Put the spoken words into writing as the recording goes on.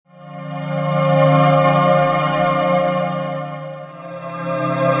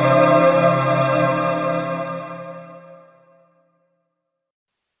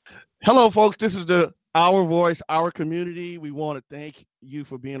Hello, folks. This is the Our Voice, Our Community. We want to thank you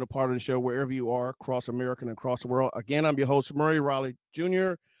for being a part of the show wherever you are across America and across the world. Again, I'm your host, Murray Riley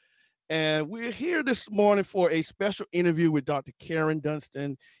Jr., and we're here this morning for a special interview with Dr. Karen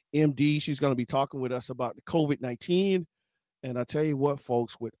Dunston, MD. She's going to be talking with us about the COVID-19. And I tell you what,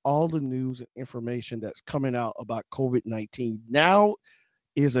 folks, with all the news and information that's coming out about COVID-19, now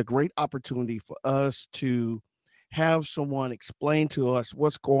is a great opportunity for us to have someone explain to us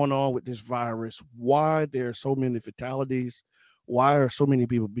what's going on with this virus, why there are so many fatalities, why are so many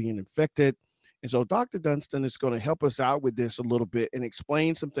people being infected. And so Dr. Dunston is going to help us out with this a little bit and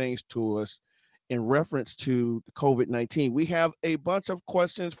explain some things to us in reference to the COVID-19. We have a bunch of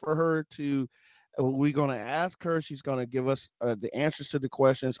questions for her to we're going to ask her. She's going to give us the answers to the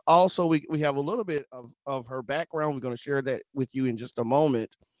questions. Also, we have a little bit of her background. We're going to share that with you in just a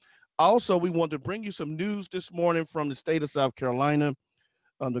moment. Also, we want to bring you some news this morning from the state of South Carolina.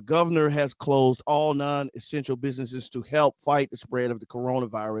 The governor has closed all non-essential businesses to help fight the spread of the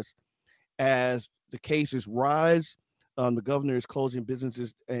coronavirus. As the cases rise, the governor is closing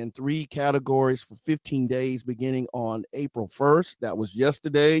businesses in three categories for 15 days beginning on April 1st. That was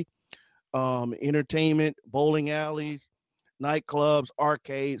yesterday. Entertainment, bowling alleys, nightclubs,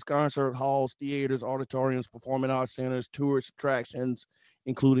 arcades, concert halls, theaters, auditoriums, performing arts centers, tourist attractions,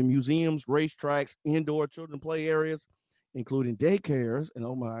 including museums, racetracks, indoor children play areas, including daycares. And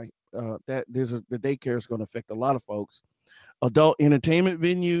oh my, the daycare is going to affect a lot of folks. Adult entertainment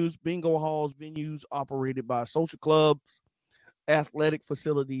venues, bingo halls, venues operated by social clubs, athletic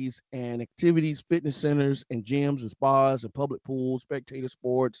facilities and activities, fitness centers and gyms and spas and public pools, spectator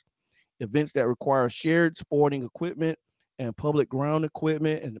sports, events that require shared sporting equipment and public ground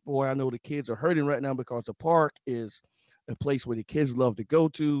equipment. And boy, I know the kids are hurting right now because the park is a place where the kids love to go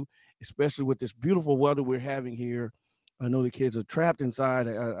to, especially with this beautiful weather we're having here. I know the kids are trapped inside.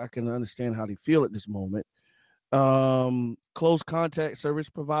 I can understand how they feel at this moment. Close contact service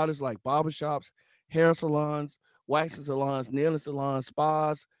providers like barbershops, hair salons, waxing salons, nail salons,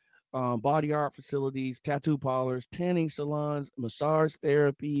 spas, body art facilities, tattoo parlors, tanning salons, massage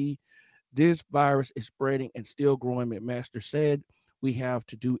therapy. This virus is spreading and still growing. McMaster said we have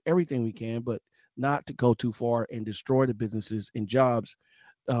to do everything we can, but not to go too far and destroy the businesses and jobs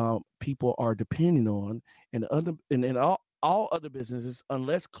people are depending on, and all other businesses,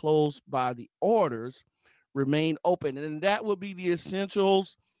 unless closed by the orders, remain open. And that would be the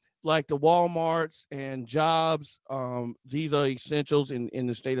essentials like the Walmarts and jobs. These are essentials in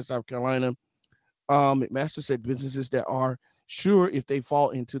the state of South Carolina. McMaster said businesses that are sure if they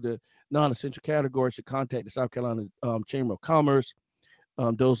fall into the non-essential category should contact the South Carolina Chamber of Commerce.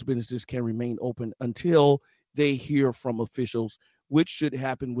 Those businesses can remain open until they hear from officials, which should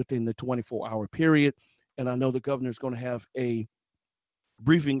happen within the 24-hour period. And I know the governor is going to have a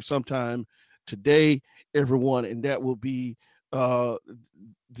briefing sometime today, everyone, and that will be uh,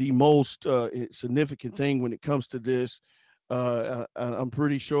 the most significant thing when it comes to this. I'm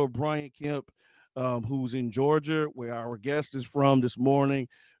pretty sure Brian Kemp, who's in Georgia, where our guest is from this morning,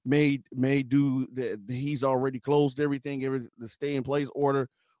 may do that. He's already closed everything. The stay in place order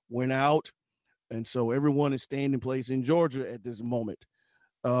went out, and so everyone is staying in place in Georgia at this moment.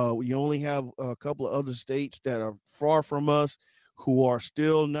 We only have a couple of other states that are far from us who are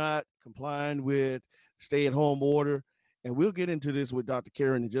still not complying with stay-at-home order. And we'll get into this with Dr.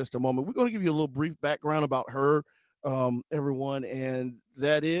 Karen in just a moment. We're going to give you a little brief background about her, everyone, and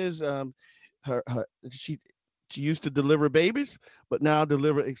that is she used to deliver babies, but now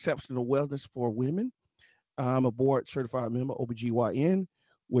deliver exceptional wellness for women. I'm a board certified member OBGYN,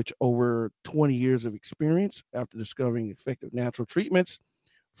 which over 20 years of experience after discovering effective natural treatments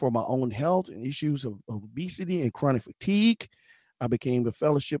for my own health and issues of obesity and chronic fatigue. I became a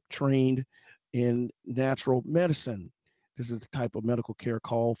fellowship trained in natural medicine. This is the type of medical care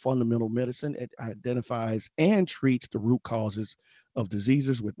called fundamental medicine. It identifies and treats the root causes of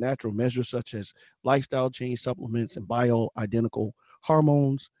diseases with natural measures such as lifestyle change supplements and bioidentical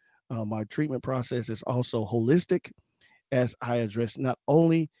hormones. My treatment process is also holistic as I address not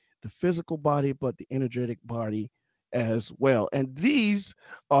only the physical body, but the energetic body as well. And this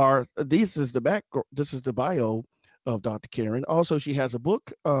is the bio of Dr. Karen. Also, she has a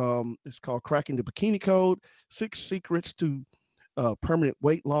book. It's called Cracking the Bikini Code: Six Secrets to Permanent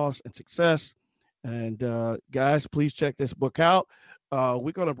Weight Loss and Success. And guys, please check this book out.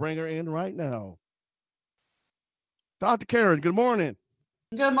 We're going to bring her in right now. Dr. Karen, good morning.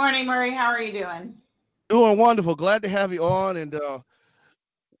 Good morning, Murray. How are you doing? Doing wonderful. Glad to have you on. And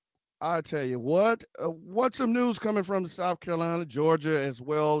I tell you what's some news coming from South Carolina, Georgia as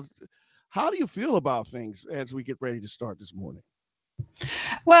well. How do you feel about things as we get ready to start this morning?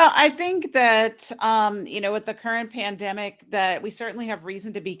 Well, I think that, with the current pandemic, that we certainly have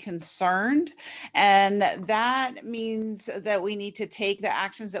reason to be concerned. And that means that we need to take the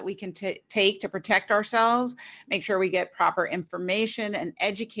actions that we can take to protect ourselves, make sure we get proper information and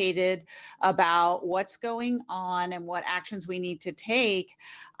educated about what's going on and what actions we need to take,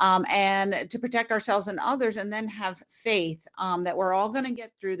 and to protect ourselves and others, and then have faith that we're all going to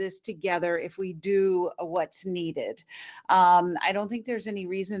get through this together if we do what's needed. I don't think there's any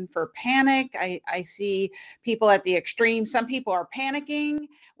reason for panic. I see people at the extreme. Some people are panicking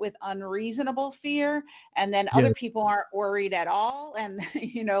with unreasonable fear, and then Yeah. other people aren't worried at all. And,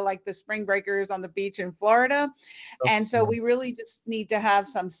 like the spring breakers on the beach in Florida. And so we really just need to have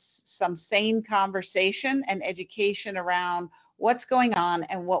some sane conversation and education around what's going on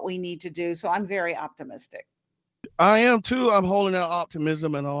and what we need to do. So I'm very optimistic. I am too. I'm holding out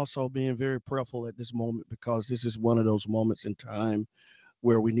optimism and also being very prayerful at this moment because this is one of those moments in time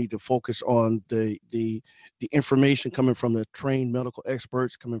where we need to focus on the information coming from the trained medical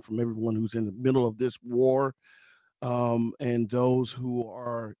experts, coming from everyone who's in the middle of this war, and those who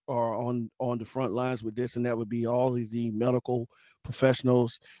are on the front lines with this, and that would be all of the medical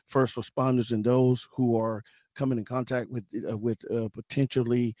professionals, first responders, and those who are coming in contact with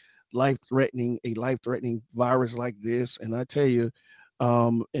potentially life-threatening virus like this. And I tell you,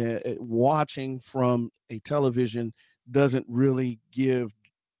 watching from a television doesn't really give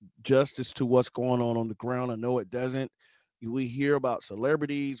justice to what's going on the ground. I know it doesn't. We hear about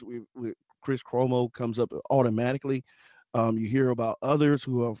celebrities. Chris Cuomo comes up automatically. You hear about others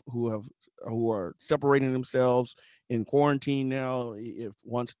who are separating themselves in quarantine now if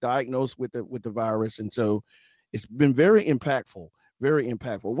once diagnosed with the virus, and so it's been very impactful. Very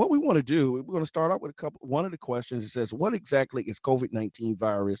impactful. What we want to do, we're going to start out with one of the questions. It says, "What exactly is COVID-19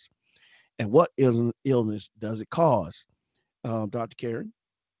 virus, and what illness does it cause?" Dr. Karen.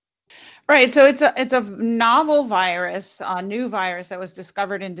 Right. So it's a novel virus, a new virus that was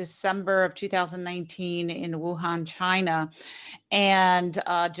discovered in December of 2019 in Wuhan, China, and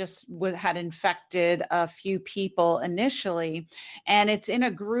had infected a few people initially. And it's in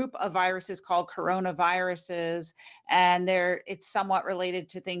a group of viruses called coronaviruses, and it's somewhat related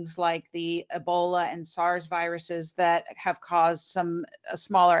to things like the Ebola and SARS viruses that have caused some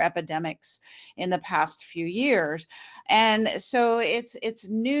smaller epidemics in the past few years. And so it's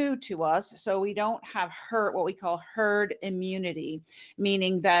new to us. So we don't have what we call herd immunity,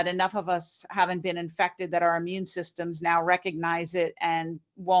 meaning that enough of us haven't been infected that our immune systems now recognize it and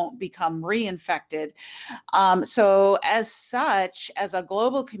won't become reinfected. So as such, as a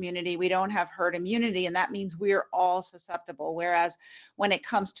global community, we don't have herd immunity, and that means we're all susceptible. Whereas when it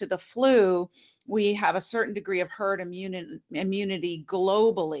comes to the flu, we have a certain degree of herd immunity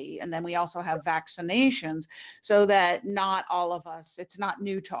globally, and then we also have vaccinations, so that not all of us, it's not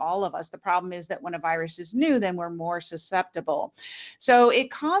new to all of us. The problem is that when a virus is new, then we're more susceptible. So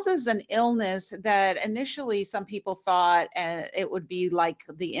it causes an illness that initially some people thought it would be like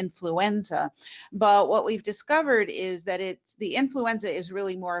the influenza, but what we've discovered is that the influenza is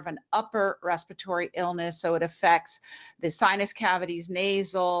really more of an upper respiratory illness. So it affects the sinus cavities,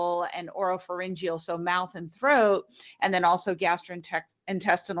 nasal and oropharyngeal, so mouth and throat, and then also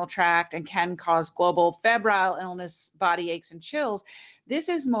gastrointestinal tract, and can cause global febrile illness, body aches and chills. This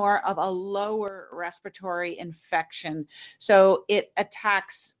is more of a lower respiratory infection. So it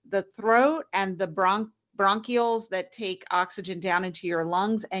attacks the throat and the bronchioles that take oxygen down into your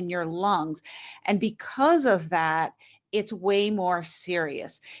lungs and your lungs. And because of that, it's way more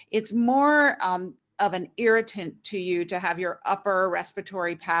serious. It's more of an irritant to you to have your upper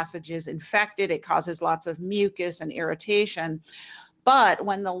respiratory passages infected. It causes lots of mucus and irritation. But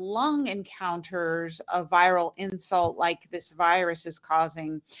when the lung encounters a viral insult like this virus is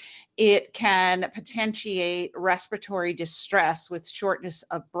causing, it can potentiate respiratory distress with shortness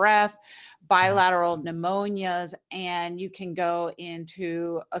of breath, bilateral pneumonias, and you can go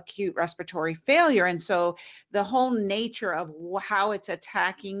into acute respiratory failure. And so the whole nature of how it's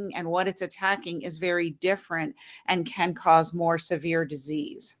attacking and what it's attacking is very different and can cause more severe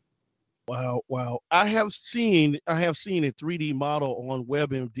disease. Wow, wow. I have seen a 3D model on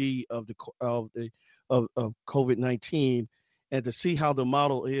WebMD of COVID-19, and to see how the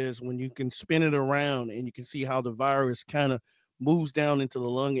model is when you can spin it around and you can see how the virus kind of moves down into the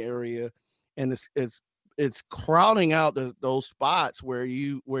lung area, and it's crowding out those spots where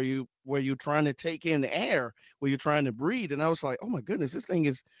you're trying to take in the air, where you're trying to breathe. And I was like, oh my goodness, this thing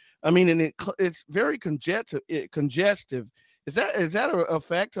is, I mean, and it's very congestive. Is that a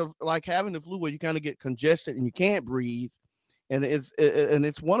effect of like having the flu where you kind of get congested and you can't breathe? And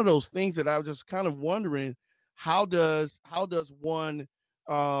it's one of those things that I was just kind of wondering how does one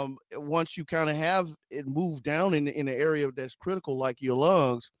once you kind of have it move down in the area that's critical like your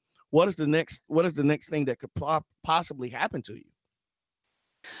lungs, what is the next thing that could possibly happen to you?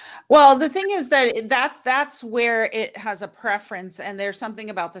 Well, the thing is that that's where it has a preference, and there's something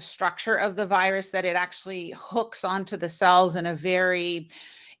about the structure of the virus that it actually hooks onto the cells in a very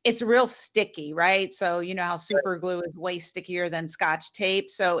it's real sticky, right? So you know how super glue is way stickier than Scotch tape.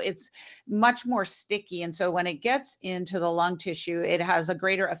 So it's much more sticky. And so when it gets into the lung tissue, it has a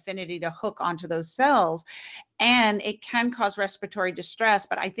greater affinity to hook onto those cells, and it can cause respiratory distress.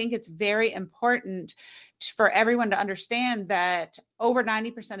 But I think it's very important for everyone to understand that over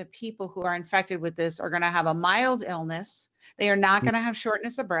 90% of people who are infected with this are going to have a mild illness. They are not going to have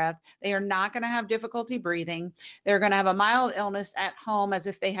shortness of breath. They are not going to have difficulty breathing. They're going to have a mild illness at home as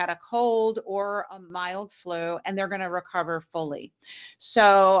if they had a cold or a mild flu, and they're going to recover fully.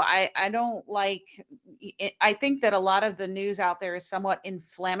 So I don't like it. I think that a lot of the news out there is somewhat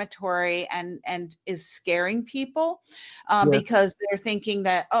inflammatory and is scaring people Yes. because they're thinking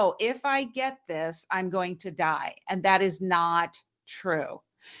that, oh, if I get this, I'm going to die. And that is not true.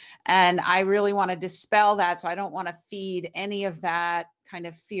 And I really want to dispel that. So I don't want to feed any of that kind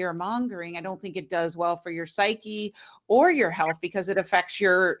of fear mongering. I don't think it does well for your psyche or your health because it affects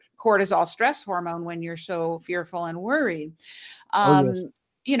your cortisol stress hormone when you're so fearful and worried. Oh yes. Um,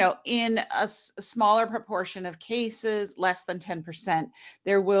 you know, in a smaller proportion of cases, less than 10%,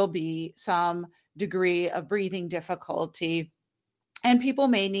 there will be some degree of breathing difficulty, and people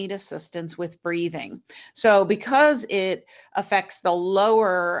may need assistance with breathing. So because it affects the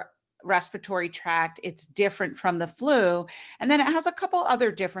lower respiratory tract, it's different from the flu. And then it has a couple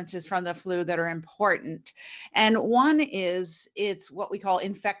other differences from the flu that are important. And one is it's what we call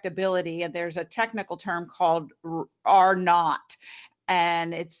infectability. And there's a technical term called R naught,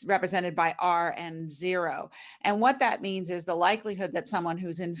 and it's represented by R and 0. And what that means is the likelihood that someone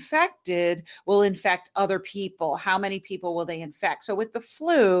who's infected will infect other people. How many people will they infect? So with the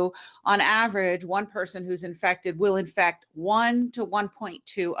flu, on average, one person who's infected will infect 1 to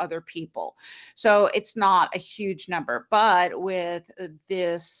 1.2 other people. So it's not a huge number. But with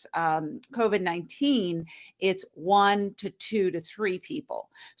this COVID-19, it's 1 to 2 to 3 people.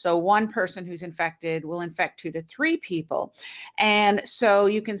 So one person who's infected will infect 2 to 3 people. And so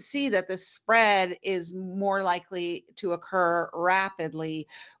you can see that the spread is more likely to occur rapidly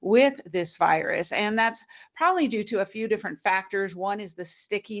with this virus. And that's probably due to a few different factors. One is the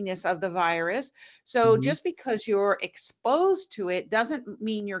stickiness of the virus. So Hmm. just because you're exposed to it doesn't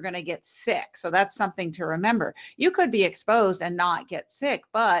mean you're going to get sick. So that's something to remember. You could be exposed and not get sick,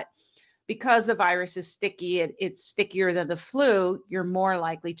 but because the virus is sticky, it's stickier than the flu, you're more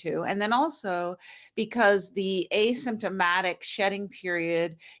likely to. And then also because the asymptomatic shedding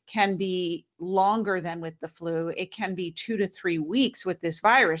period can be longer than with the flu, it can be 2 to 3 weeks with this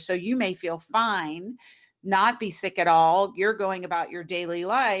virus. So you may feel fine, not be sick at all. You're going about your daily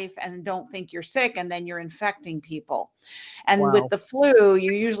life and don't think you're sick, and then you're infecting people. And with Wow. the flu,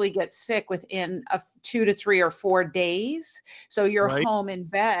 you usually get sick within 2 to 3 or 4 days. So you're Right. home in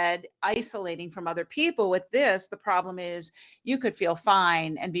bed, isolating from other people. With this, the problem is you could feel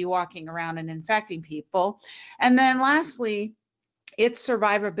fine and be walking around and infecting people. And then lastly, its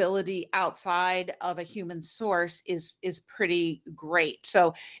survivability outside of a human source is pretty great.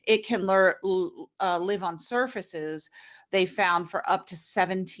 So it can live on surfaces. They found for up to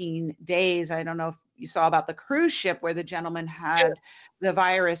 17 days. I don't know if you saw about the cruise ship where the gentleman had the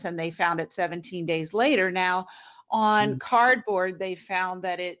virus and they found it 17 days later. Now, on Mm. cardboard, they found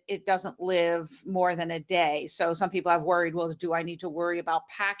that it doesn't live more than a day. So some people have worried, well, do I need to worry about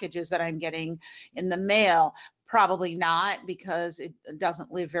packages that I'm getting in the mail? Probably not, because it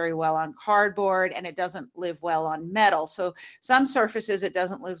doesn't live very well on cardboard and it doesn't live well on metal. So some surfaces it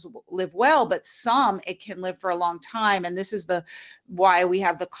doesn't live well, but some it can live for a long time. And this is the why we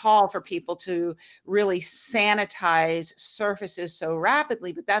have the call for people to really sanitize surfaces so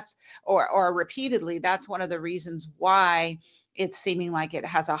rapidly, but that's or repeatedly. That's one of the reasons why it's seeming like it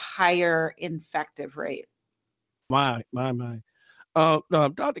has a higher infective rate. My.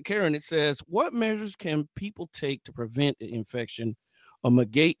 Dr. Karen, it says, what measures can people take to prevent the infection or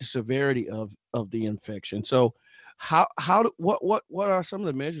mitigate the severity of the infection? So, what are some of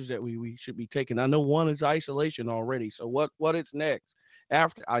the measures that we should be taking? I know one is isolation already. So, what is next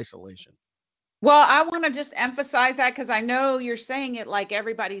after isolation? Well, I want to just emphasize that because I know you're saying it like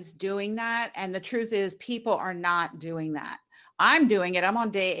everybody's doing that. And the truth is, people are not doing that. I'm doing it. I'm on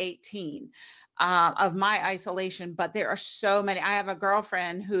day 18 of my isolation, but there are so many. I have a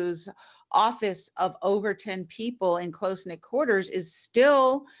girlfriend whose office of over 10 people in close knit quarters is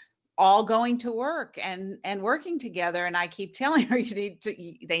still all going to work and working together. And I keep telling her,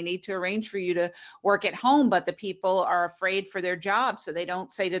 they need to arrange for you to work at home, but the people are afraid for their jobs. So they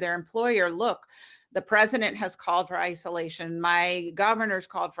don't say to their employer, look, the president has called for isolation. My governor's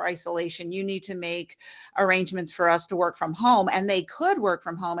called for isolation. You need to make arrangements for us to work from home. And they could work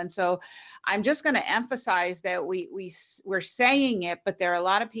from home. And so I'm just going to emphasize that we're saying it, but there are a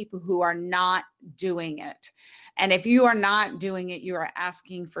lot of people who are not doing it. And if you are not doing it, you are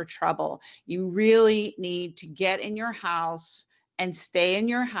asking for trouble. You really need to get in your house and stay in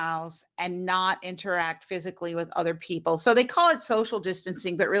your house and not interact physically with other people. So they call it social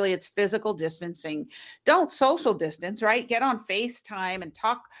distancing, but really it's physical distancing. Don't social distance, right? Get on FaceTime and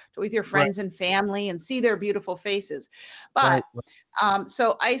talk with your friends and family and see their beautiful faces. But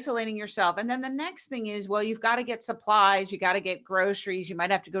so isolating yourself. And then the next thing is, well, you've got to get supplies, you got to get groceries, you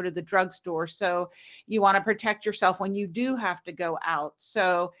might have to go to the drugstore. So you want to protect yourself when you do have to go out.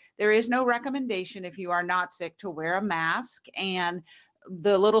 So there is no recommendation if you are not sick to wear a mask, and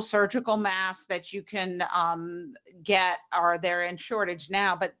the little surgical masks that you can get they're in shortage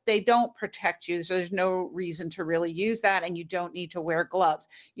now, but they don't protect you. So there's no reason to really use that, and you don't need to wear gloves.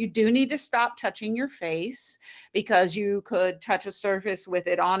 You do need to stop touching your face, because you could touch a surface with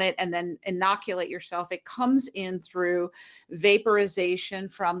it on it and then inoculate yourself. It comes in through vaporization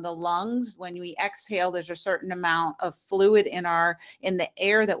from the lungs. When we exhale, there's a certain amount of fluid in the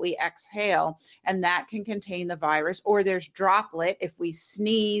air that we exhale, and that can contain the virus. Or there's droplet. If we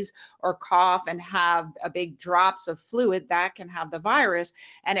sneeze or cough and have a big drops of fluid, that can have the virus,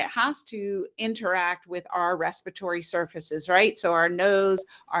 and it has to interact with our respiratory surfaces, right? So our nose,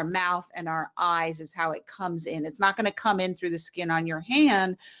 our mouth, and our eyes is how it comes in. It's not going to come in through the skin on your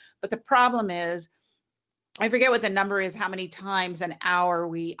hand. But the problem is, I forget what the number is, how many times an hour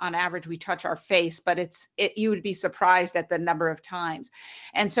on average we touch our face, but you would be surprised at the number of times.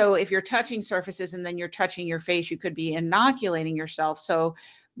 And so if you're touching surfaces and then you're touching your face, you could be inoculating yourself. So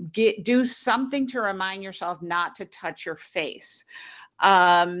do something to remind yourself not to touch your face.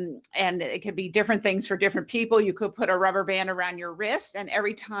 And it could be different things for different people. You could put a rubber band around your wrist, and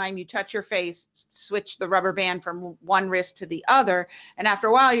every time you touch your face, switch the rubber band from one wrist to the other. And after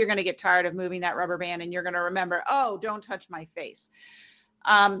a while, you're going to get tired of moving that rubber band, and you're going to remember, oh, don't touch my face.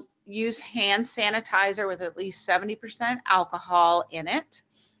 Use hand sanitizer with at least 70% alcohol in it.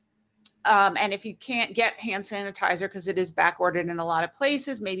 And if you can't get hand sanitizer because it is backordered in a lot of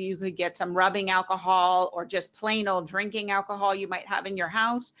places, maybe you could get some rubbing alcohol or just plain old drinking alcohol you might have in your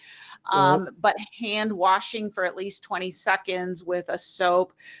house. But hand washing for at least 20 seconds with a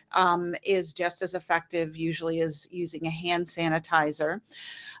soap is just as effective usually as using a hand sanitizer.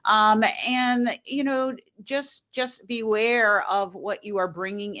 And, just beware of what you are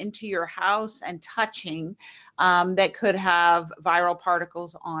bringing into your house and touching that could have viral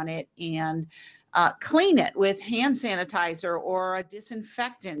particles on it, and clean it with hand sanitizer or a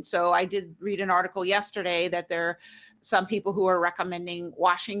disinfectant. So I did read an article yesterday that there are some people who are recommending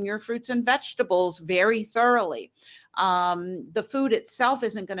washing your fruits and vegetables very thoroughly. The food itself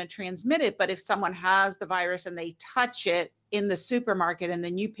isn't going to transmit it, but if someone has the virus and they touch it in the supermarket and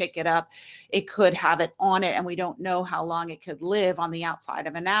then you pick it up, it could have it on it, and we don't know how long it could live on the outside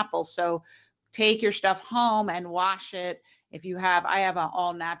of an apple. So take your stuff home and wash it. I have an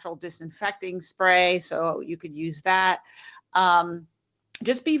all natural disinfecting spray, so you could use that.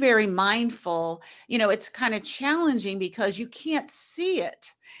 Just be very mindful. It's kind of challenging because you can't see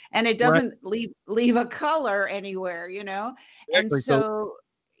it, and it doesn't leave a color anywhere, Exactly. And so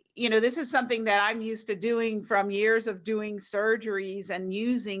this is something that I'm used to doing from years of doing surgeries and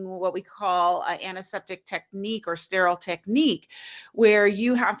using what we call an antiseptic technique or sterile technique, where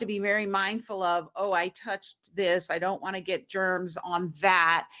you have to be very mindful of, oh, I touched this, I don't want to get germs on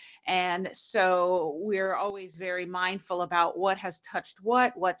that. And so we're always very mindful about what has touched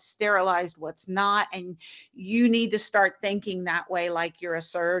what's sterilized, what's not. And you need to start thinking that way like you're a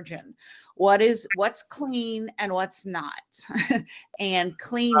surgeon. What's clean and what's not, and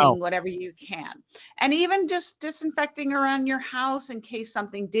cleaning whatever you can. And even just disinfecting around your house in case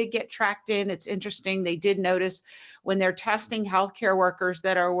something did get tracked in. It's interesting, they did notice when they're testing healthcare workers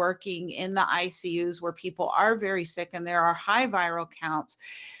that are working in the ICUs where people are very sick and there are high viral counts,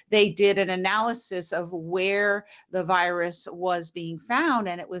 they did an analysis of where the virus was being found,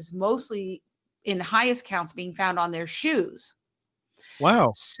 and it was mostly in highest counts being found on their shoes.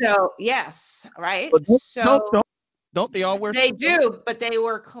 Wow. So yes, right. But So don't they all wear? They do, but they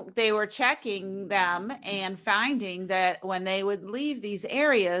were checking them and finding that when they would leave these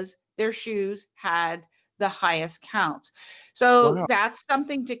areas, their shoes had the highest counts. So Wow. that's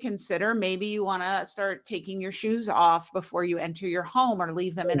something to consider. Maybe you want to start taking your shoes off before you enter your home, or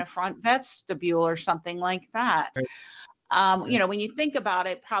leave them in a front vestibule or something like that. Right. You know, when you think about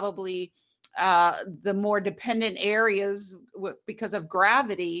it, probably the more dependent areas because of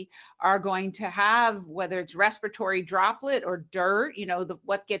gravity are going to have, whether it's respiratory droplet or dirt, you know,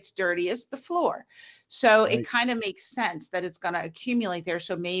 what gets dirty is the floor. So it Right. kind of makes sense that it's going to accumulate there.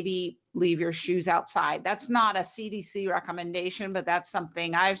 So maybe leave your shoes outside. That's not a CDC recommendation, but that's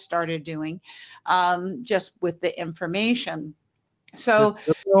something I've started doing just with the information. So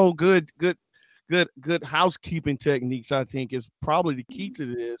Oh, good housekeeping techniques, I think, is probably the key to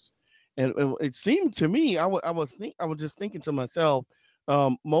this. And it seemed to me, I was just thinking to myself,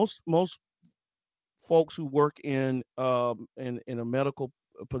 most folks who work in a medical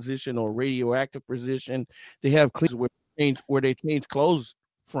position or radioactive position, they have cleaners where they change clothes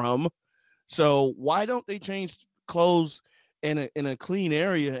from. So why don't they change clothes in a clean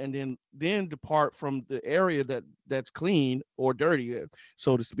area, and then depart from the area that's clean or dirty,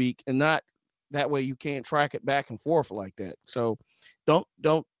 so to speak, and not that way you can't track it back and forth like that. So don't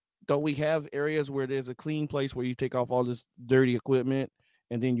don't don't we have areas where there's a clean place where you take off all this dirty equipment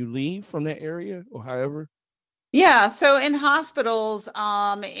and then you leave from that area, or however? yeah, so in hospitals,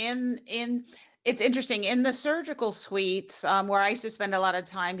 in it's interesting in the surgical suites, where I used to spend a lot of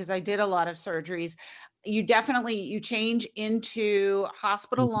time because I did a lot of surgeries. You change into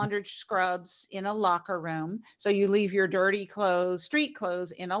hospital Mhm. laundered scrubs in a locker room. So you leave your dirty clothes, street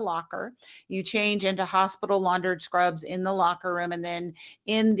clothes in a locker. You change into hospital laundered scrubs in the locker room, and then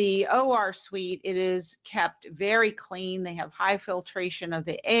in the OR suite, it is kept very clean. They have high filtration of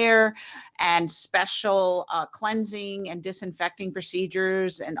the air and special cleansing and disinfecting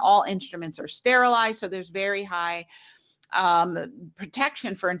procedures, and all instruments are sterilized. So there's very high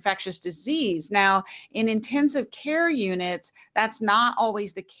protection for infectious disease. Now, in intensive care units, that's not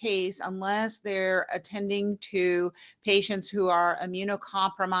always the case unless they're attending to patients who are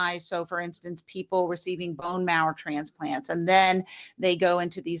immunocompromised. So, for instance, people receiving bone marrow transplants, and then they go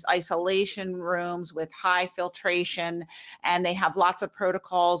into these isolation rooms with high filtration, and they have lots of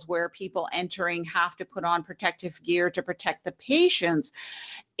protocols where people entering have to put on protective gear to protect the patients.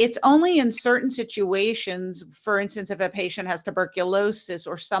 It's only in certain situations, for instance, if a patient has tuberculosis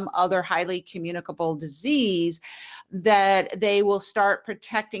or some other highly communicable disease, that they will start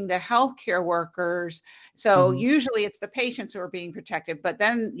protecting the healthcare workers. So Mhm. usually it's the patients who are being protected, but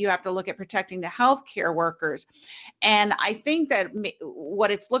then you have to look at protecting the healthcare workers. And I think that what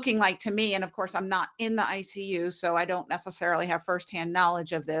it's looking like to me, and of course I'm not in the ICU, so I don't necessarily have firsthand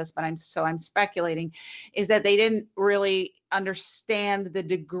knowledge of this, but I'm speculating, is that they didn't really understand the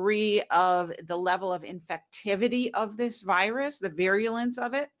degree of the level of infectivity of this virus, the virulence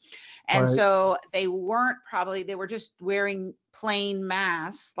of it. And Right. so they were just wearing plain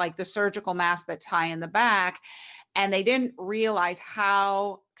masks, like the surgical masks that tie in the back, and they didn't realize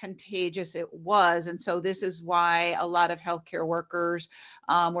how contagious it was. And so this is why a lot of healthcare workers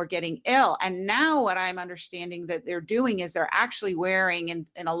were getting ill. And now what I'm understanding that they're doing is they're actually wearing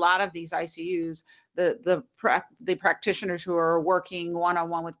in a lot of these ICUs, the practitioners who are working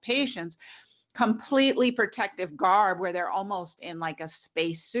one-on-one with patients, completely protective garb where they're almost in like a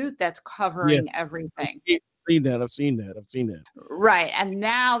space suit that's Yeah. covering everything. I've seen that. Right. And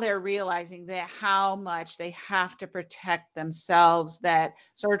now they're realizing that how much they have to protect themselves, that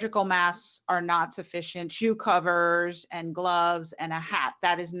surgical masks are not sufficient, shoe covers and gloves and a hat.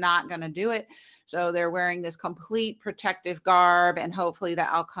 That is not going to do it. So they're wearing this complete protective garb, and hopefully the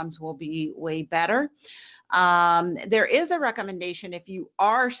outcomes will be way better. There is a recommendation if you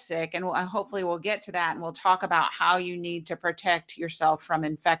are sick, and hopefully we'll get to that, and we'll talk about how you need to protect yourself from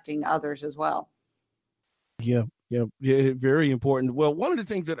infecting others as well. Yeah, yeah, yeah, very important. Well, one of the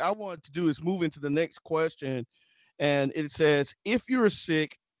things that I want to do is move into the next question, and it says, if you're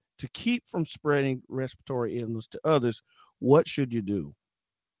sick, to keep from spreading respiratory illness to others, what should you do?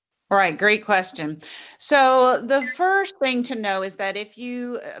 All right, great question. So, the first thing to know is that if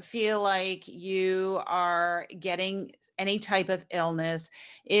you feel like you are getting any type of illness,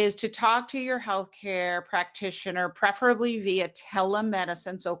 is to talk to your healthcare practitioner, preferably via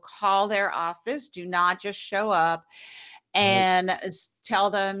telemedicine. So, call their office, do not just show up, Right. and tell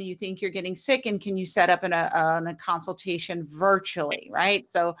them you think you're getting sick, and can you set up a consultation virtually, right?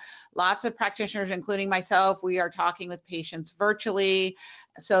 So lots of practitioners, including myself, we are talking with patients virtually,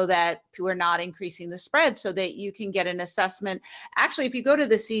 so that we're not increasing the spread, so that you can get an assessment. Actually, if you go to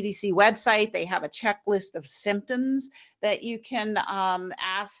the CDC website, they have a checklist of symptoms that you can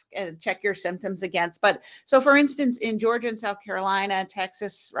ask and check your symptoms against. But so for instance, in Georgia and South Carolina,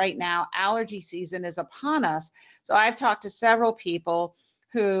 Texas right now, allergy season is upon us. So I've talked to several people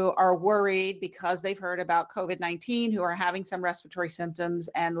who are worried because they've heard about COVID-19, who are having some respiratory symptoms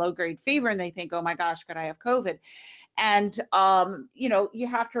and low-grade fever, and they think, oh my gosh, could I have COVID? And, you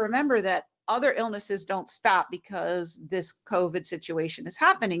have to remember that other illnesses don't stop because this COVID situation is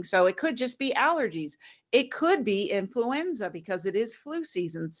happening. So it could just be allergies. It could be influenza because it is flu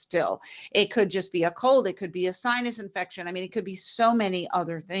season still. It could just be a cold. It could be a sinus infection. I mean, it could be so many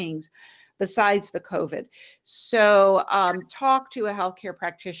other things besides the COVID. So talk to a healthcare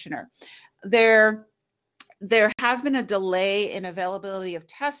practitioner. There has been a delay in availability of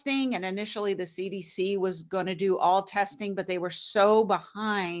testing, and initially the CDC was going to do all testing, but they were so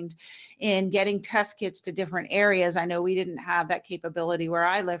behind in getting test kits to different areas. I know we didn't have that capability where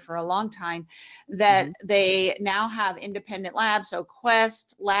I live for a long time, that they now have independent labs. So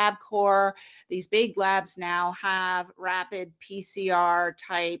Quest, LabCorp, these big labs now have rapid PCR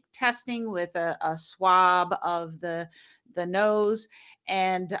type testing with a swab of the nose.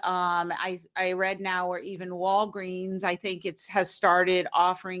 And I read now where even Walgreens, I think has started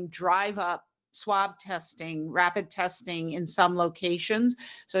offering drive-up swab testing, rapid testing in some locations.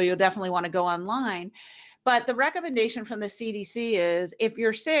 So you'll definitely want to go online. But the recommendation from the CDC is, if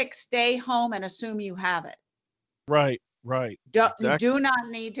you're sick, stay home and assume you have it. Right. You do not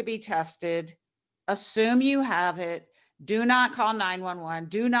need to be tested. Assume you have it. Do not call 911.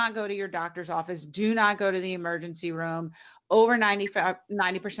 Do not go to your doctor's office. Do not go to the emergency room. Over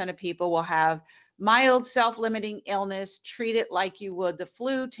 90% of people will have mild self-limiting illness. Treat it like you would the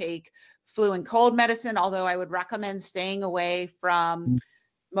flu. Take flu and cold medicine, although I would recommend staying away from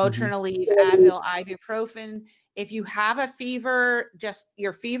Motrin, Aleve, Advil, ibuprofen. If you have a fever, just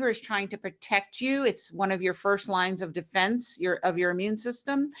your fever is trying to protect you. It's one of your first lines of defense of your immune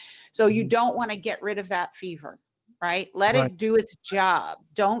system. So you don't want to get rid of that fever. Right? Let it do its job.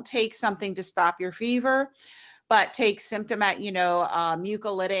 Don't take something to stop your fever, but take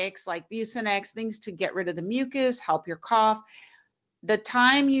mucolytics like Bucinex, things to get rid of the mucus, help your cough. The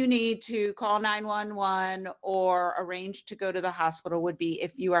time you need to call 911 or arrange to go to the hospital would be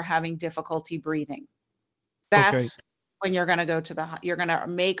if you are having difficulty breathing. That's when you're going to go you're going to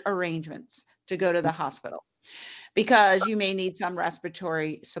make arrangements to go to the hospital, because you may need some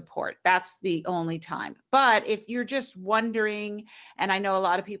respiratory support. That's the only time. But if you're just wondering, and I know a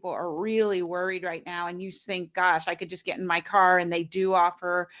lot of people are really worried right now, and you think, gosh, I could just get in my car, and they do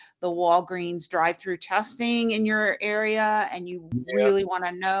offer the Walgreens drive-through testing in your area, and you really want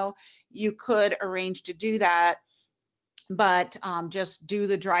to know, you could arrange to do that. But just do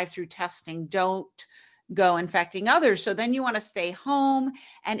the drive-through testing. Don't go infecting others. So then you want to stay home.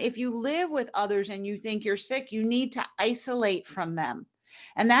 And if you live with others and you think you're sick, you need to isolate from them.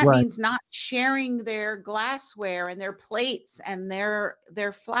 And that means not sharing their glassware and their plates and their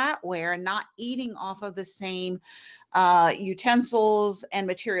flatware, and not eating off of the same utensils and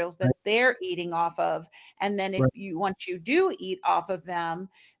materials that they're eating off of. And then once you do eat off of them,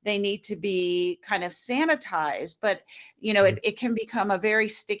 they need to be kind of sanitized. But, it can become a very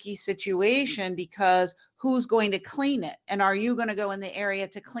sticky situation, because who's going to clean it? And are you going to go in the area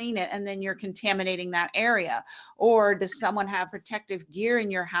to clean it, and then you're contaminating that area? Or does someone have protective gear in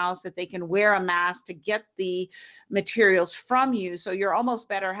your house that they can wear a mask to get the materials from you? So you're almost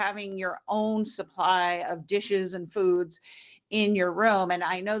better having your own supply of dishes and foods in your room. And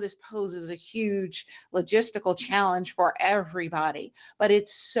I know this poses a huge logistical challenge for everybody, but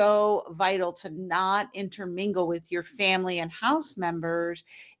it's so vital to not intermingle with your family and house members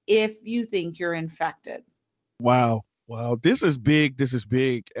if you think you're infected. Wow. This is big.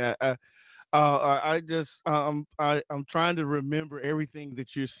 I'm trying to remember everything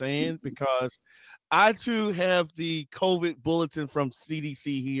that you're saying, because I too have the COVID bulletin from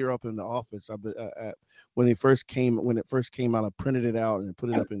CDC here up in the office. When it first came out, I printed it out and put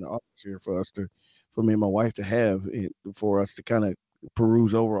it up in the office here for me and my wife to have it, for us to kind of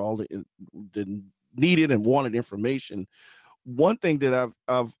peruse over all the needed and wanted information. One thing that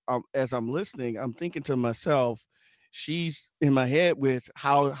I've as I'm listening, I'm thinking to myself, she's in my head with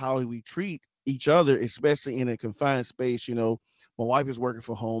how we treat each other, especially in a confined space. My wife is working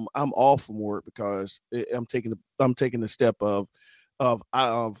from home. I'm off from work because I'm taking the step of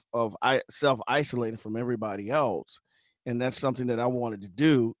self-isolating from everybody else. And that's something that I wanted to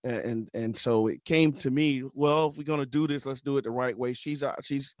do. And so it came to me, well, if we're going to do this, let's do it the right way. She's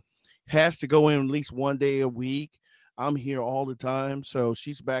has to go in at least one day a week. I'm here all the time. So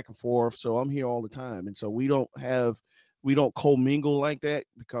she's back and forth. So I'm here all the time. And so we don't commingle like that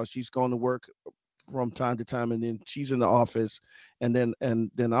because she's going to work from time to time, and then she's in the office, and then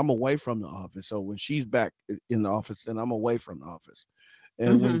I'm away from the office. So when she's back in the office, then I'm away from the office.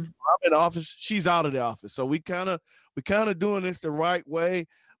 And when Hmm. I'm in the office, she's out of the office. So we kind of doing this the right way.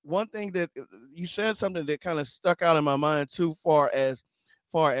 One thing that you said something that kind of stuck out in my mind too, far as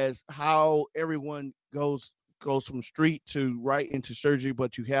how everyone goes from street to right into surgery,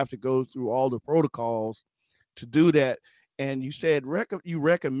 but you have to go through all the protocols to do that. And you said you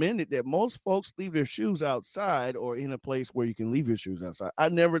recommended that most folks leave their shoes outside or in a place where you can leave your shoes outside. I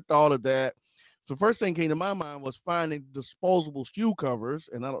never thought of that. So first thing came to my mind was finding disposable shoe covers,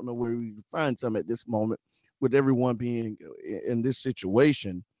 and I don't know where we can find some at this moment, with everyone being in this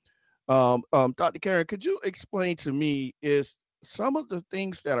situation. Dr. Karen, could you explain to me is some of the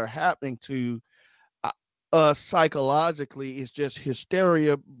things that are happening to uh, us psychologically is just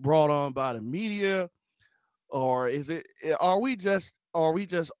hysteria brought on by the media, or are we just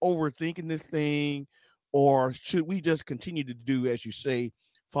overthinking this thing, or should we just continue to do, as you say,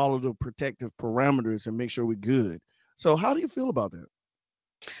 follow the protective parameters and make sure we're good? So how do you feel about that?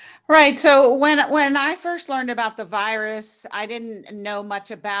 Right. So when I first learned about the virus, I didn't know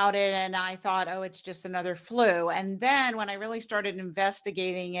much about it, and I thought, oh, it's just another flu. And then when I really started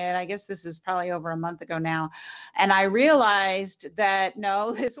investigating it, I guess this is probably over a month ago now, and I realized that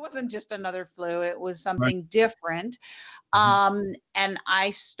no, this wasn't just another flu. It was Right. something different. Mhm. And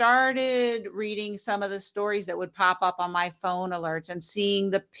I started reading some of the stories that would pop up on my phone alerts and seeing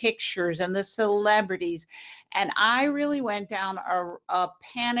the pictures and the celebrities. And I really went down a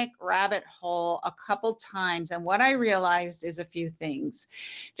panic rabbit hole a couple times. And what I realized is a few things.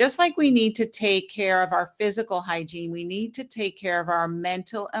 Just like we need to take care of our physical hygiene, we need to take care of our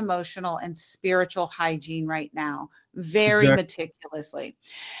mental, emotional, and spiritual hygiene right now, very Exactly. meticulously.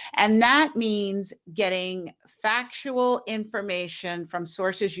 And that means getting factual information from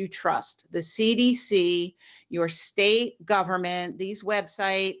sources you trust, the CDC, your state government, these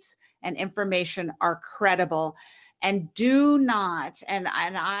websites and information are credible. And do not, and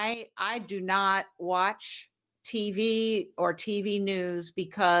I do not watch TV or TV news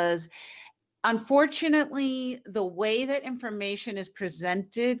because unfortunately, the way that information is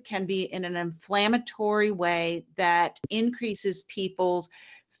presented can be in an inflammatory way that increases people's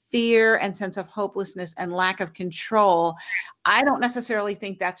fear and sense of hopelessness and lack of control. I don't necessarily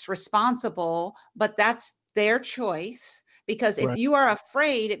think that's responsible, but that's their choice. Because if Right. you are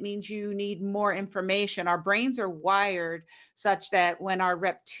afraid, it means you need more information. Our brains are wired such that when our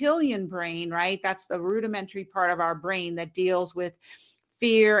reptilian brain, right, that's the rudimentary part of our brain that deals with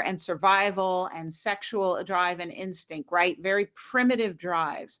fear and survival and sexual drive and instinct, right? Very primitive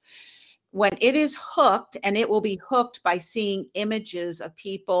drives. When it is hooked, and it will be hooked by seeing images of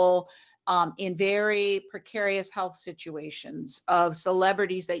people in very precarious health situations, of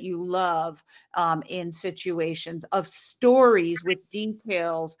celebrities that you love in situations, of stories with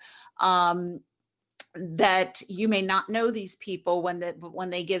details. That you may not know these people when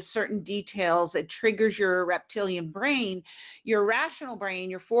they give certain details, it triggers your reptilian brain, your rational brain,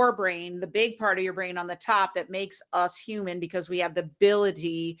 your forebrain, the big part of your brain on the top that makes us human because we have the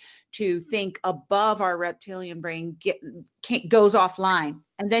ability to think above our reptilian brain goes offline,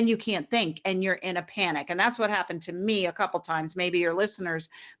 and then you can't think and you're in a panic. And that's what happened to me a couple times. Maybe your listeners,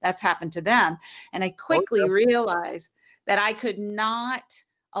 that's happened to them. And I Oh, quickly realized that I could not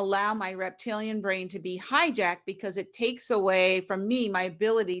allow my reptilian brain to be hijacked because it takes away from me my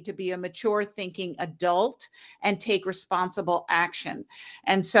ability to be a mature thinking adult and take responsible action.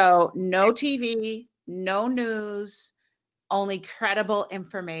 And so, no TV, no news, only credible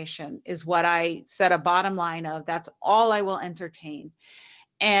information is what I set a bottom line of. That's all I will entertain.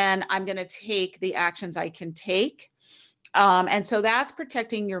 And I'm going to take the actions I can take. And so that's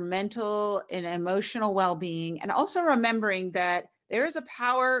protecting your mental and emotional well being, and also remembering that there is a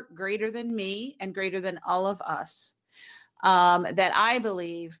power greater than me and greater than all of us, that I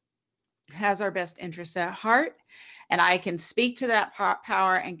believe has our best interests at heart. And I can speak to that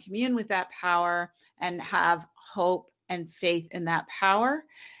power and commune with that power and have hope and faith in that power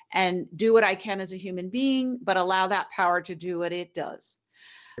and do what I can as a human being, but allow that power to do what it does.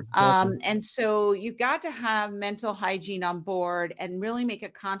 exactly. And so you've got to have mental hygiene on board and really make a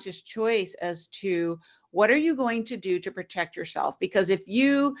conscious choice as to what are you going to do to protect yourself? Because if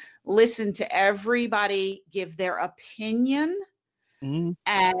you listen to everybody give their opinion, Mhm.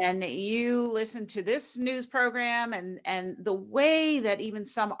 and you listen to this news program, and the way that even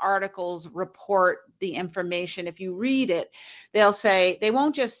some articles report the information, if you read it, they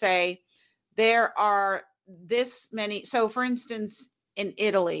won't just say there are this many. So for instance, in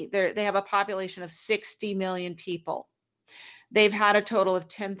Italy, they have a population of 60 million people. They've had a total of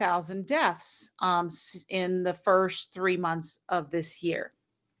 10,000 deaths in the first 3 months of this year.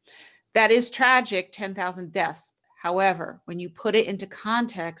 That is tragic, 10,000 deaths. However, when you put it into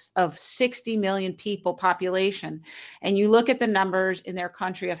context of 60 million people population, and you look at the numbers in their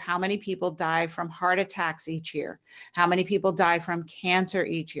country of how many people die from heart attacks each year, how many people die from cancer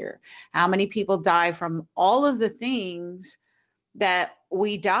each year, how many people die from all of the things that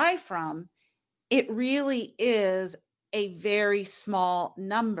we die from, it really is a very small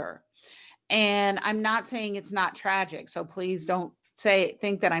number. And I'm not saying it's not tragic, so please don't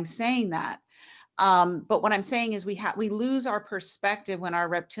think that I'm saying that. But what I'm saying is we lose our perspective when our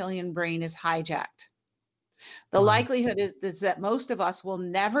reptilian brain is hijacked. The likelihood is that most of us will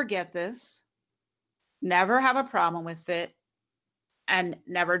never get this, never have a problem with it, and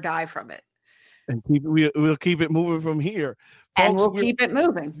never die from it. And we'll keep it moving from here. And folks, we'll keep it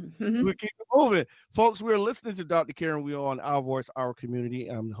moving. We'll keep it moving. Folks, we're listening to Dr. Karen. We're on Our Voice, Our Community.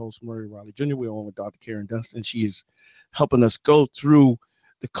 I'm the host, Murray Riley Jr. We're on with Dr. Karen Dunston. She is helping us go through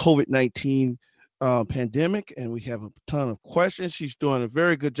the COVID-19 pandemic, and we have a ton of questions. She's doing a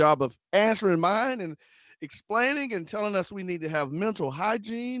very good job of answering mine and explaining and telling us we need to have mental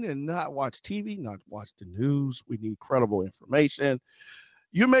hygiene and not watch TV, not watch the news. We need credible information.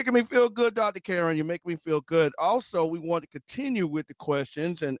 You're making me feel good, Dr. Karen. You make me feel good. Also, we want to continue with the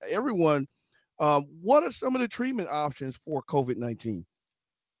questions. And everyone, what are some of the treatment options for COVID-19?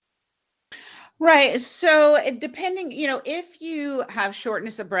 Right. So depending, if you have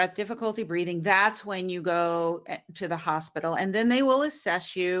shortness of breath, difficulty breathing, that's when you go to the hospital, and then they will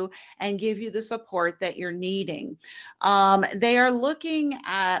assess you and give you the support that you're needing. They are looking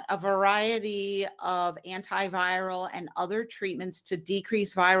at a variety of antiviral and other treatments to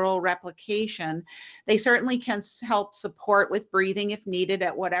decrease viral replication. They certainly can help support with breathing if needed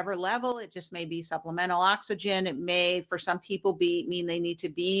at whatever level. It just may be supplemental oxygen. It may, for some people, mean they need to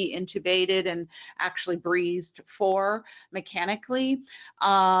be intubated and actually breathed for mechanically.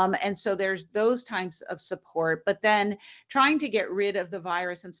 And so there's those types of support, but then trying to get rid of the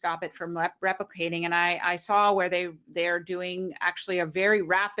virus and stop it from replicating. And I saw where they're doing actually a very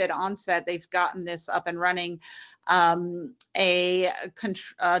rapid onset. They've gotten this up and running, a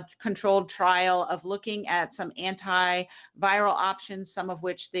controlled trial of looking at some antiviral options, some of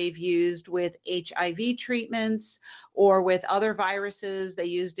which they've used with HIV treatments or with other viruses. They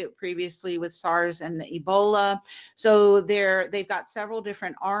used it previously with SARS and Ebola. So they've got several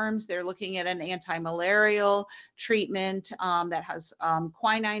different arms. They're looking at an anti-malarial treatment that has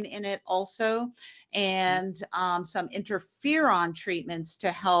quinine in it also, and some interferon treatments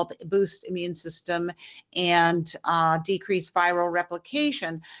to help boost immune system and decrease viral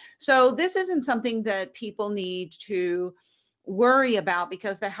replication. So this isn't something that people need to worry about,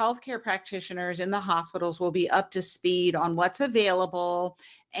 because the healthcare practitioners in the hospitals will be up to speed on what's available.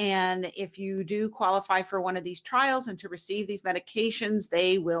 And if you do qualify for one of these trials and to receive these medications,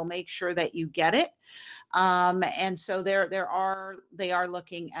 they will make sure that you get it. And so they are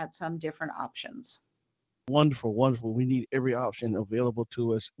looking at some different options. Wonderful, wonderful. We need every option available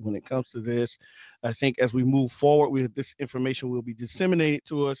to us when it comes to this. I think as we move forward, this information will be disseminated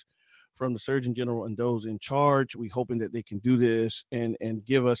to us from the Surgeon General and those in charge. We're hoping that they can do this and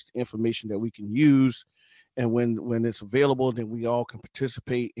give us the information that we can use. And when it's available, then we all can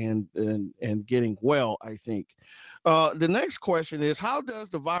participate in getting well, I think. The next question is, how does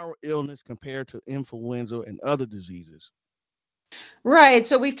the viral illness compare to influenza and other diseases? Right.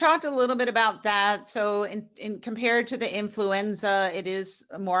 So we've talked a little bit about that. So in compared to the influenza, it is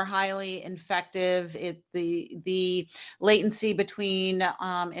more highly infective. The latency between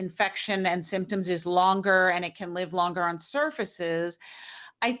infection and symptoms is longer, and it can live longer on surfaces.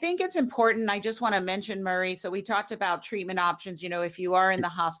 I think it's important. I just want to mention, Murray. So we talked about treatment options, if you are in the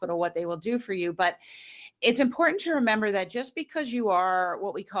hospital, what they will do for you. But it's important to remember that just because you are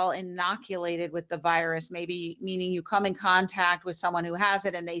what we call inoculated with the virus, maybe meaning you come in contact with someone who has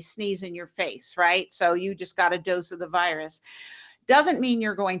it and they sneeze in your face, right? So you just got a dose of the virus. Doesn't mean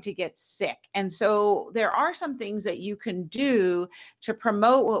you're going to get sick. And so there are some things that you can do to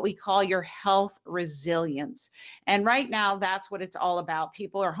promote what we call your health resilience. And right now, that's what it's all about.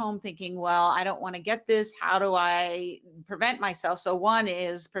 People are home thinking, well, I don't want to get this. How do I prevent myself? So one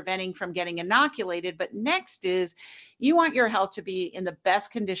is preventing from getting inoculated. But next is you want your health to be in the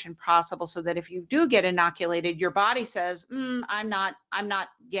best condition possible, so that if you do get inoculated, your body says, I'm not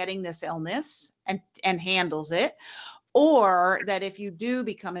getting this illness, and handles it. Or that if you do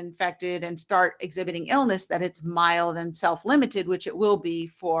become infected and start exhibiting illness, that it's mild and self-limited, which it will be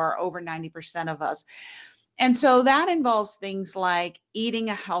for over 90% of us. And so that involves things like eating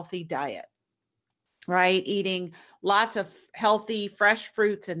a healthy diet, right? Eating lots of healthy, fresh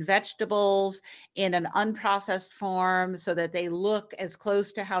fruits and vegetables in an unprocessed form so that they look as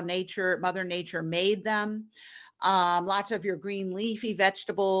close to how Mother Nature made them. Lots of your green leafy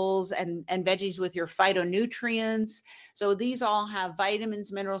vegetables and veggies with your phytonutrients. So these all have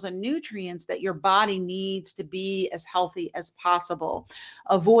vitamins, minerals, and nutrients that your body needs to be as healthy as possible.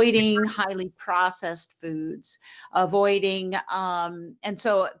 Avoiding highly processed foods, and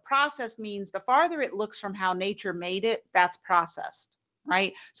so processed means the farther it looks from how nature made it, that's processed.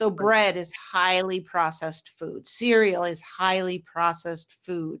 Right? So bread is highly processed food. Cereal is highly processed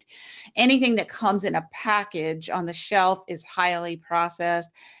food. Anything that comes in a package on the shelf is highly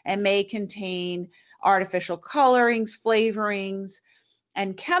processed and may contain artificial colorings, flavorings,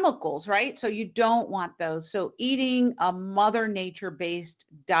 and chemicals, right? So you don't want those. So eating a Mother Nature based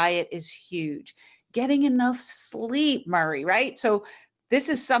diet is huge. Getting enough sleep, Murray, right? So this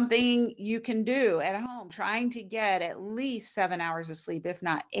is something you can do at home, trying to get at least 7 hours of sleep, if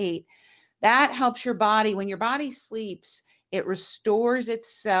not 8. That helps your body. When your body sleeps, it restores its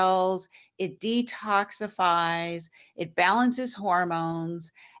cells, it detoxifies, it balances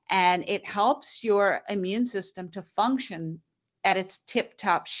hormones, and it helps your immune system to function at its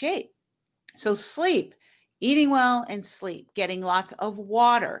tip-top shape. So sleep, eating well and sleep, getting lots of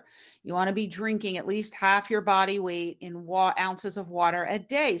water. You want to be drinking at least half your body weight in ounces of water a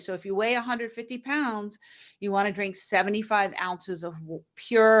day. So if you weigh 150 pounds, you want to drink 75 ounces of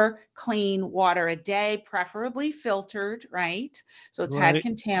pure, clean water a day, preferably filtered, right? So it's had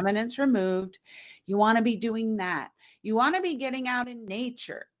contaminants removed. You want to be doing that. You want to be getting out in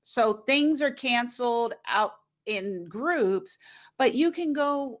nature. So things are canceled out in groups, but you can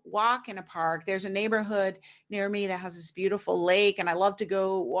go walk in a park. There's a neighborhood near me that has this beautiful lake, and I love to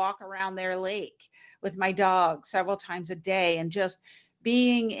go walk around their lake with my dog several times a day and just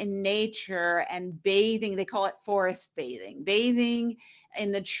being in nature and bathing. They call it forest bathing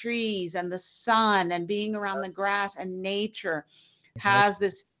in the trees and the sun and being around the grass and nature has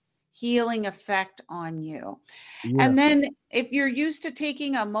this healing effect on you. Yeah. And then if you're used to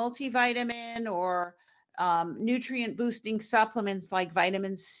taking a multivitamin or nutrient boosting supplements like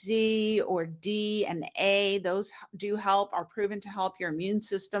vitamin C or D and A, those do help, are proven to help your immune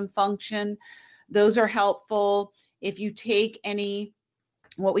system function. Those are helpful. If you take any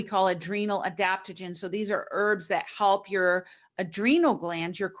what we call adrenal adaptogens. So these are herbs that help your adrenal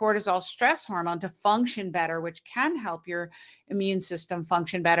glands, your cortisol stress hormone, to function better, which can help your immune system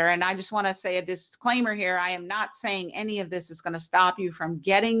function better. And I just want to say a disclaimer here. I am not saying any of this is going to stop you from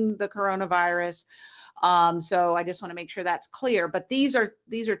getting the coronavirus. So I just want to make sure that's clear. But these are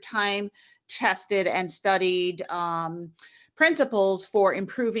time tested and studied principles for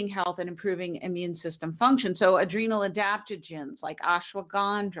improving health and improving immune system function. So adrenal adaptogens like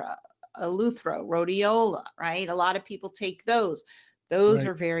ashwagandha, eleuthero, rhodiola, right? A lot of people take those. Those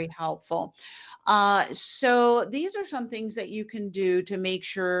are very helpful. So these are some things that you can do to make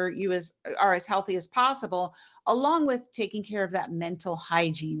sure you are as healthy as possible, along with taking care of that mental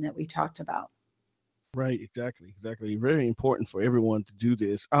hygiene that we talked about. Right, exactly. Very important for everyone to do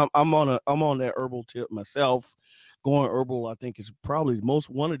this. I'm on that herbal tip myself. Going herbal, I think, is probably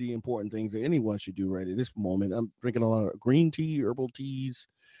one of the important things that anyone should do right at this moment. I'm drinking a lot of green tea, herbal teas,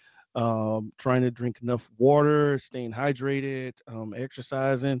 trying to drink enough water, staying hydrated,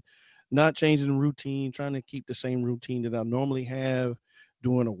 exercising, not changing the routine, trying to keep the same routine that I normally have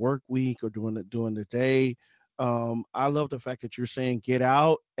during a work week or during the day. I love the fact that you're saying get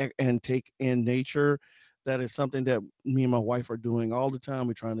out and take in nature. That is something that me and my wife are doing all the time.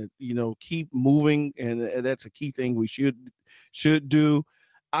 We're trying to, keep moving, and that's a key thing we should do.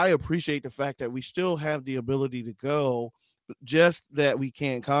 I appreciate the fact that we still have the ability to go, just that we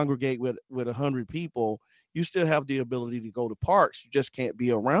can't congregate with 100 people. You still have the ability to go to parks. You just can't be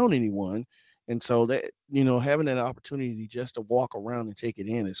around anyone. And so that, having that opportunity just to walk around and take it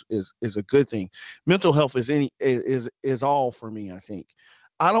in is a good thing. Mental health is all for me, I think.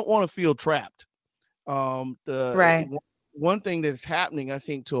 I don't want to feel trapped. The one thing that's happening, I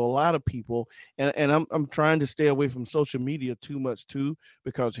think, to a lot of people, and I'm trying to stay away from social media too much too,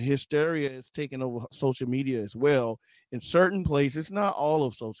 because hysteria is taking over social media as well. In certain places, not all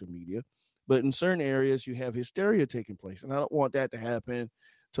of social media, but in certain areas, you have hysteria taking place, and I don't want that to happen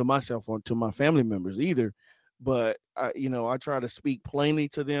to myself or to my family members either. But I try to speak plainly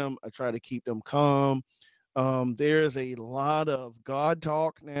to them. I try to keep them calm. There's a lot of God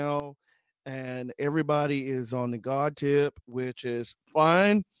talk now, and everybody is on the God tip, which is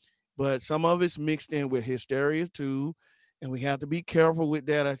fine, but some of it's mixed in with hysteria too. And we have to be careful with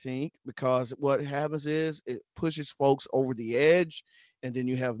that, I think, because what happens is it pushes folks over the edge, and then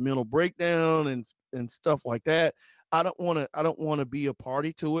you have mental breakdown and stuff like that. I don't want to be a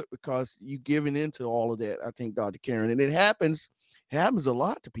party to it because you giving into all of that. I think, Dr. Karen, and it happens a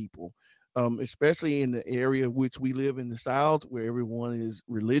lot to people, especially in the area which we live in the South, where everyone is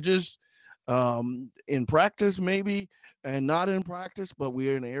religious, in practice maybe, and not in practice, but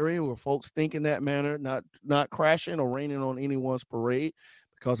we're in an area where folks think in that manner, not crashing or raining on anyone's parade,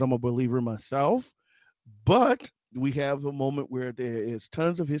 because I'm a believer myself. But we have a moment where there is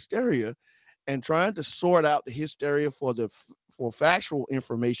tons of hysteria, and trying to sort out the hysteria for factual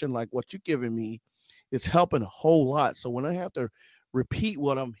information like what you're giving me is helping a whole lot. So when I have to repeat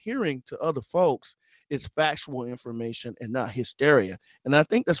what I'm hearing to other folks, it's factual information and not hysteria. And I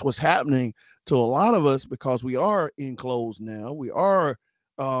think that's what's happening to a lot of us because we are enclosed now. We are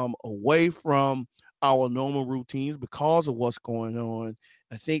away from our normal routines because of what's going on.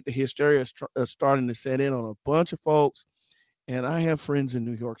 I think the hysteria is starting to set in on a bunch of folks. And I have friends in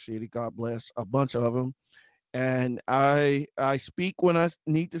New York City, God bless, a bunch of them. And I speak when I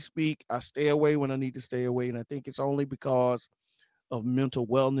need to speak. I stay away when I need to stay away. And I think it's only because of mental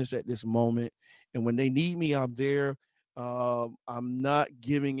wellness at this moment. And when they need me, I'm there. I'm not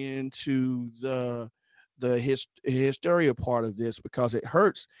giving in to the hysteria part of this because it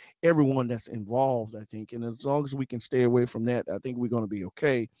hurts everyone that's involved, I think. And as long as we can stay away from that, I think we're going to be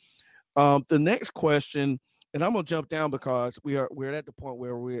okay. The next question, and I'm gonna jump down because we're at the point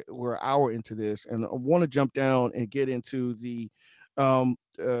where we're an hour into this, and I want to jump down and get into um,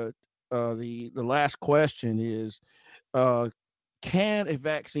 uh, the last question is, uh, can a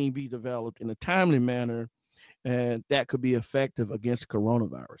vaccine be developed in a timely manner and that could be effective against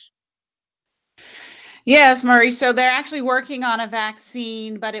coronavirus? Yes, Murray. So they're actually working on a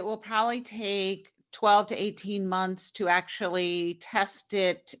vaccine, but it will probably take 12 to 18 months to actually test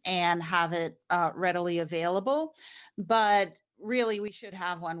it and have it readily available. But really, we should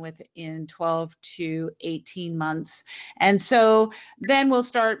have one within 12 to 18 months. And so then we'll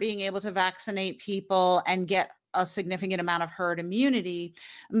start being able to vaccinate people and get a significant amount of herd immunity.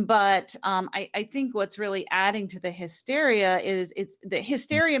 But I think what's really adding to the hysteria is it's the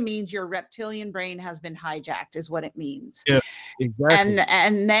hysteria means your reptilian brain has been hijacked, is what it means. Yeah, exactly.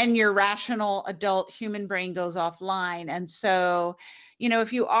 And then your rational adult human brain goes offline. And so,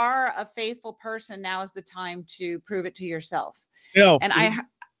 if you are a faithful person, now is the time to prove it to yourself. Yeah. And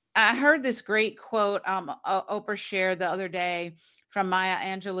I heard this great quote Oprah shared the other day from Maya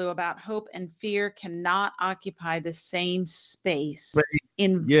Angelou about hope and fear cannot occupy the same space.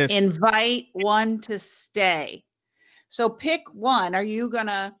 Yes. Invite one to stay. So pick one. Are you going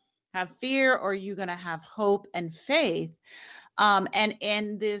to have fear or are you going to have hope and faith?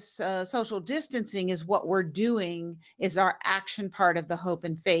 And this social distancing is what we're doing, is our action part of the hope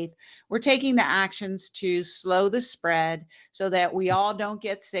and faith. We're taking the actions to slow the spread so that we all don't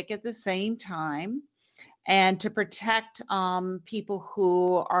get sick at the same time, and to protect people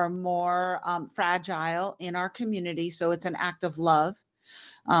who are more fragile in our community. So it's an act of love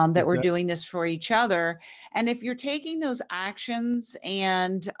that we're Exactly. doing this for each other. And if you're taking those actions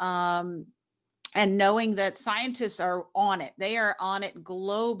and knowing that scientists are on it, they are on it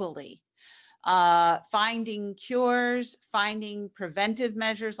globally, finding cures, finding preventive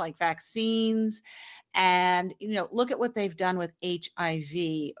measures like vaccines. And, look at what they've done with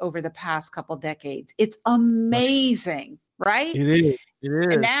HIV over the past couple decades. It's Right. amazing, right? It is. It And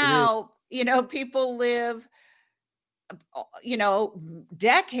is. It is. now, people live,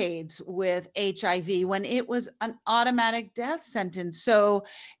 decades with HIV when it was an automatic death sentence. So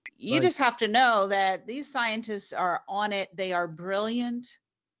you Right. just have to know that these scientists are on it. They are brilliant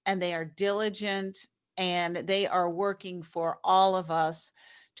and they are diligent and they are working for all of us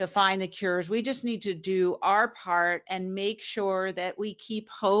to find the cures. We just need to do our part and make sure that we keep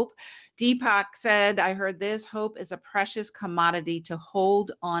hope. Deepak said, I heard this, hope is a precious commodity to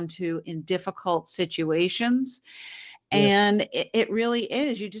hold onto in difficult situations. Yes. And it really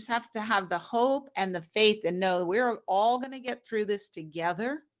is. You just have to have the hope and the faith and know we're all going to get through this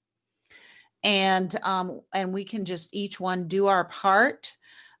together. And we can just each one do our part.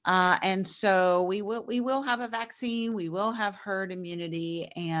 And so we will have a vaccine, we will have herd immunity,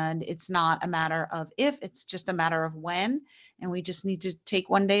 and it's not a matter of if, it's just a matter of when. And we just need to take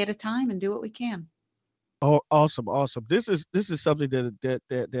one day at a time and do what we can. Oh, awesome, awesome. This is something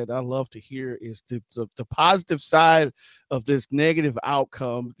that I love to hear is the positive side of this negative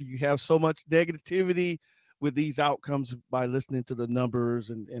outcome. You have so much negativity with these outcomes by listening to the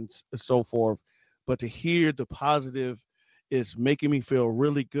numbers and so forth, but to hear the positive is making me feel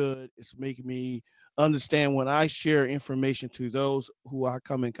really good. It's making me understand when I share information to those who I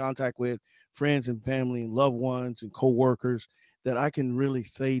come in contact with, friends and family and loved ones and coworkers, that I can really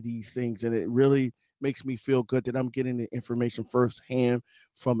say these things, and it really makes me feel good that I'm getting the information firsthand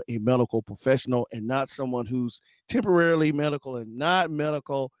from a medical professional and not someone who's temporarily medical and not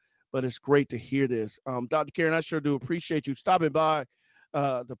medical. But it's great to hear this. Dr. Karen, I sure do appreciate you stopping by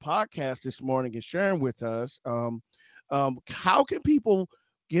the podcast this morning and sharing with us. How can people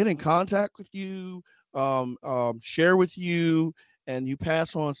get in contact with you, share with you, and you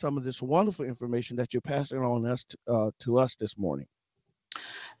pass on some of this wonderful information that you're passing on to us this morning?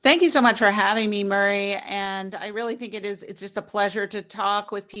 Thank you so much for having me, Murray. And I really think it's just a pleasure to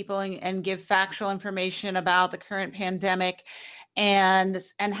talk with people and give factual information about the current pandemic and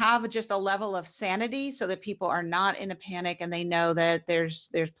have just a level of sanity so that people are not in a panic and they know that there's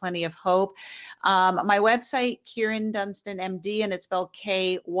plenty of hope. My website, Kyrin Dunston MD, and it's spelled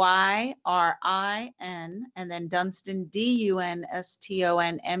Kyrin and then Dunston DUNSTONMD.com.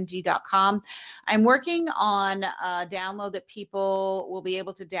 I'm working on a download that people will be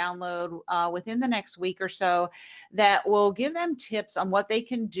able to download within the next week or so that will give them tips on what they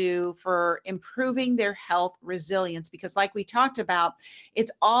can do for improving their health resilience, because like we talked about, it's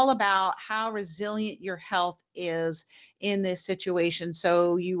all about how resilient your health is in this situation.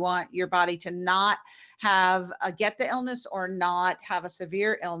 So you want your body to not have get the illness or not have a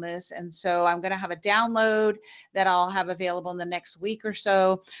severe illness. And so I'm going to have a download that I'll have available in the next week or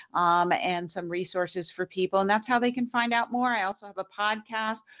so, and some resources for people. And that's how they can find out more. I also have a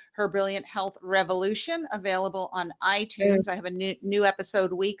podcast, Her Brilliant Health Revolution, available on iTunes. I have a new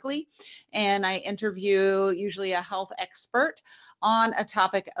episode weekly, and I interview usually a health expert on a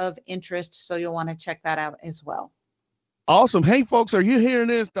topic of interest. So you'll want to check that out as well. Awesome. Hey, folks, are you hearing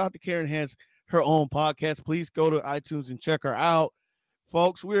this? Dr. Karen has her own podcast. Please go to iTunes and check her out.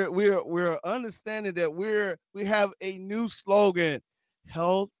 Folks, we're understanding that we have a new slogan: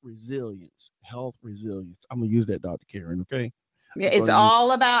 health resilience. Health resilience. I'm gonna use that, Dr. Karen. Okay. Yeah, it's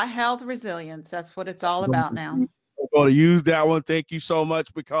all about health resilience. That's what it's all about now. I'm going to use that one. Thank you so much,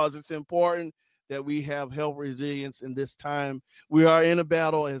 because it's important that we have health resilience in this time. We are in a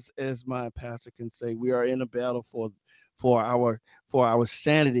battle, as my pastor can say. We are in a battle for our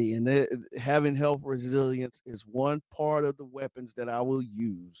sanity, and having health resilience is one part of the weapons that I will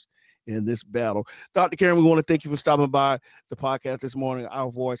use in this battle. Dr. Karen, we want to thank you for stopping by the podcast this morning, Our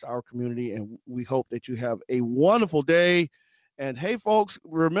Voice, Our Community, and we hope that you have a wonderful day. And hey, folks,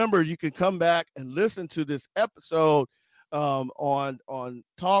 remember, you can come back and listen to this episode on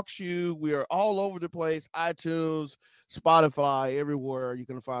TalkShoe. We are all over the place: iTunes, Spotify, everywhere. You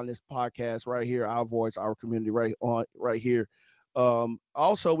can find this podcast right here, Our Voice, Our Community, right here.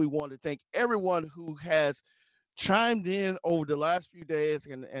 Also, we want to thank everyone who has chimed in over the last few days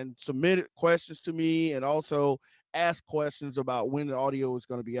and submitted questions to me, and also asked questions about when the audio is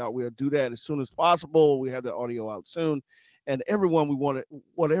going to be out. We'll do that as soon as possible. We have the audio out soon. And everyone, we want to,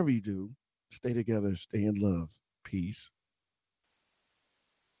 whatever you do, stay together, stay in love. Peace.